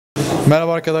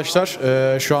Merhaba arkadaşlar.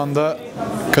 Şu anda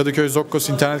Kadıköy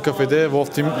Zocco internet kafede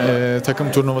Wolfteam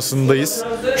takım turnuvasındayız.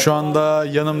 Şu anda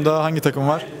yanımda hangi takım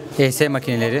var?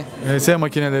 HSMachineS'i.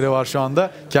 HSMachineS'i var şu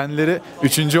anda. Kendileri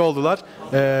 3. oldular.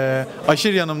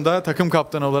 Aşir yanımda takım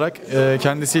kaptanı olarak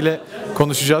kendisiyle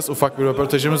konuşacağız. Ufak bir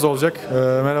röportajımız olacak.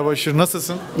 Merhaba Aşir,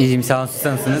 nasılsın? İyiyim, sağ olun, siz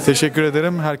nasılsınız? Teşekkür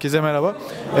ederim. Herkese merhaba.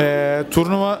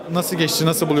 Turnuva nasıl geçti?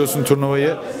 Nasıl buluyorsun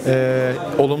turnuvayı?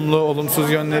 Olumlu,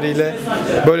 olumsuz yönleriyle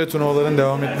böyle turnuvaların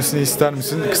devam etmesini ister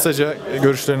misin? Kısaca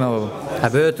görüşlerini alalım.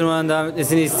 Böyle turnuvaların devam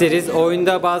etmesini isteriz.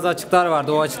 Oyunda bazı açıklar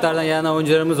vardı. O açıklardan yanan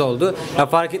oyuncularımız oldu.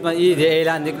 Fark etmez, iyiydi,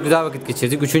 eğlendik, güzel vakit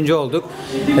geçirdik. 3. olduk.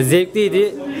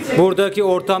 Zevkliydi. Buradaki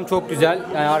ortam çok güzel.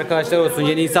 Yani arkadaşlar olsun,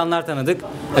 yeni insanlar tanıdık.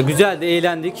 Güzeldi,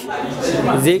 eğlendik.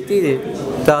 Zevkliydi.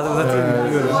 Daha da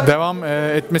devam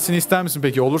etmesini ister misin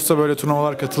peki? Olursa böyle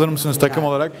turnuvalar katılır mısınız takım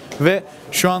olarak? Ve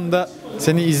şu anda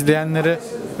seni izleyenlere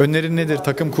önerin nedir?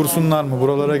 Takım kursunlar mı?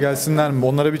 Buralara gelsinler mi?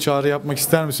 Onlara bir çağrı yapmak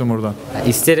ister misin buradan?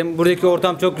 İsterim. Buradaki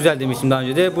ortam çok güzel demiştim daha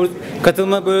önce de.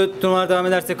 Katılma böyle turnuvalar devam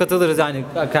ederse katılırız, yani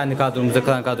kendi kadromuzda,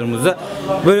 kalan kadromuzda.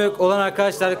 Böyle olan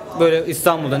arkadaşlar böyle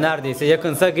İstanbul'da neredeyse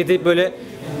yakınsa gidip böyle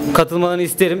katılmalarını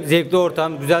isterim. Zevkli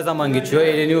ortam, güzel zaman geçiyor,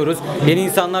 eğleniyoruz. Yeni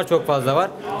insanlar çok fazla var.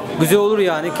 Güzel olur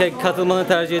yani. Katılmanı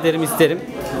tercih ederim, isterim.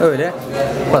 Öyle.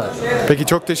 Bu kadar. Peki,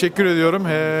 çok teşekkür ediyorum.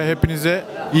 Hepinize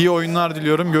iyi oyunlar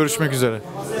diliyorum. Görüşmek üzere.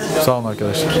 Sağ olun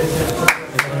arkadaşlar.